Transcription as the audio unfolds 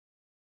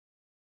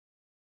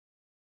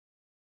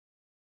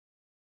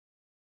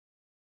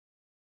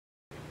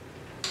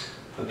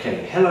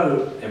Okay,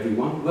 hello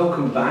everyone,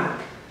 welcome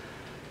back.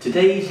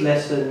 Today's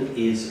lesson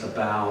is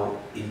about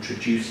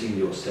introducing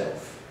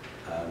yourself.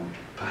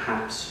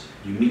 Perhaps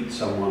you meet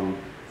someone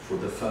for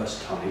the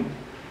first time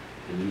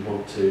and you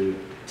want to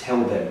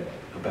tell them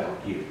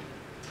about you.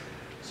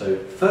 So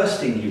first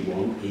thing you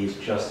want is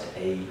just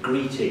a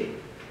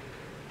greeting.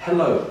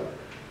 Hello,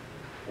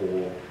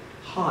 or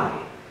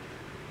hi,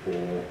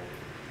 or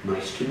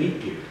nice to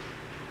meet you.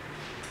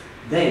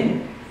 Then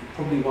you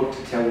probably want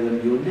to tell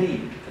them your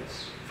name.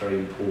 That's very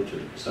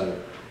important.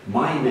 So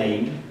my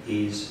name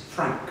is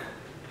Frank.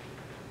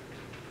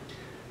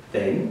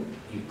 Then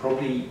you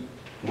probably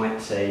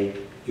might say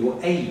your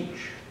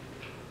age.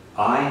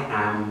 I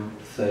am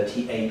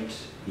 38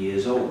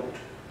 years old.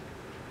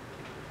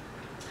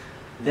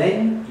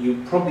 Then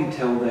you probably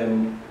tell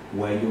them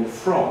where you're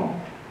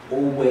from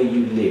or where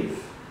you live.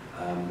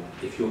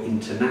 If you're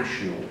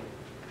international,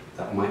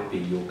 that might be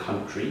your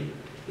country.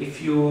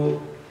 If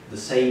you're the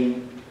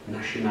same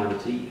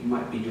nationality, it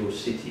might be your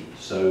city.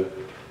 So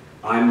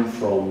I'm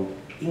from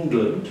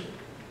England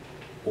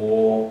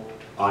or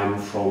I'm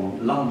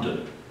from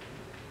London.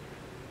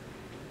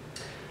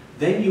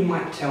 Then you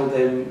might tell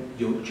them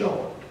your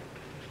job.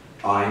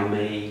 I'm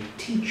a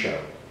teacher.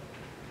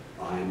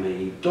 I'm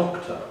a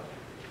doctor.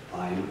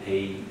 I'm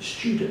a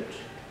student.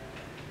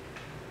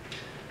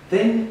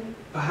 Then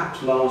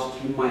perhaps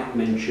last you might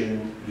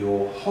mention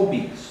your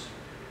hobbies,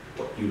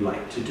 what you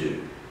like to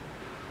do.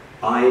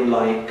 I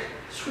like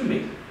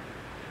swimming.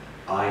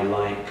 I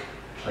like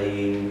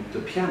playing the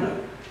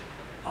piano.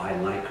 I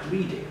like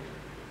reading.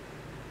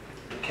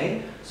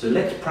 Okay, so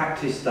let's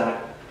practice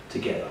that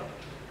together.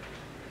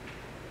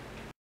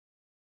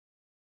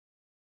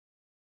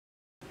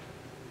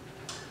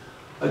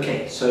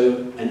 Okay,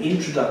 so an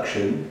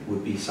introduction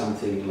would be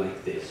something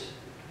like this.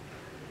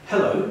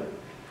 Hello,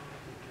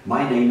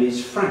 my name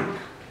is Frank.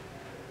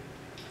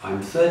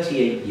 I'm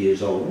 38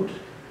 years old.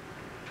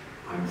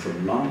 I'm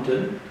from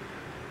London.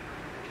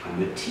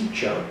 I'm a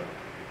teacher.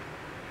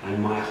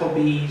 And my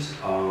hobbies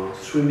are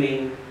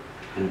swimming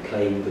and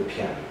playing the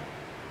piano.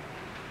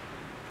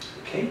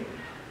 Okay,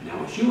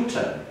 now it's your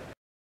turn.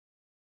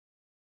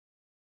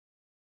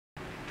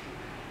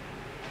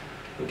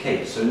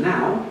 Okay, so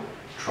now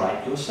try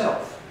it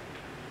yourself.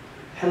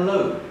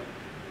 Hello.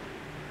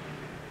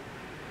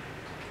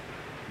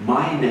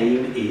 My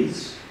name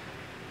is.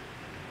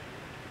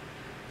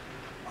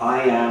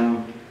 I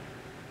am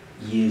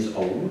years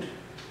old.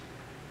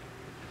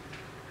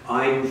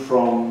 I'm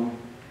from.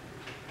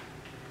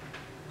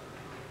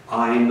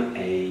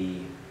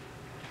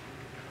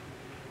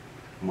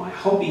 My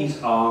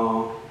hobbies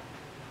are.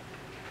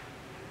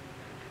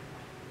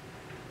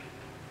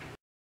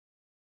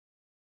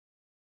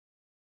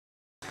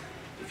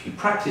 If you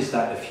practice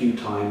that a few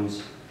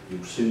times,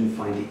 you'll soon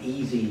find it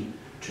easy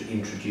to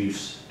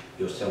introduce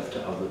yourself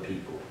to other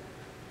people.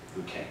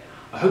 Okay,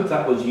 I hope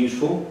that was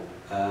useful.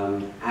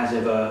 As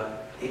ever,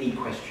 any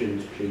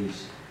questions,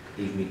 please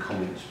leave me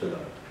comments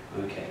below.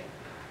 Okay,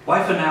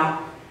 bye for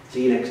now.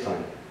 See you next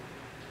time.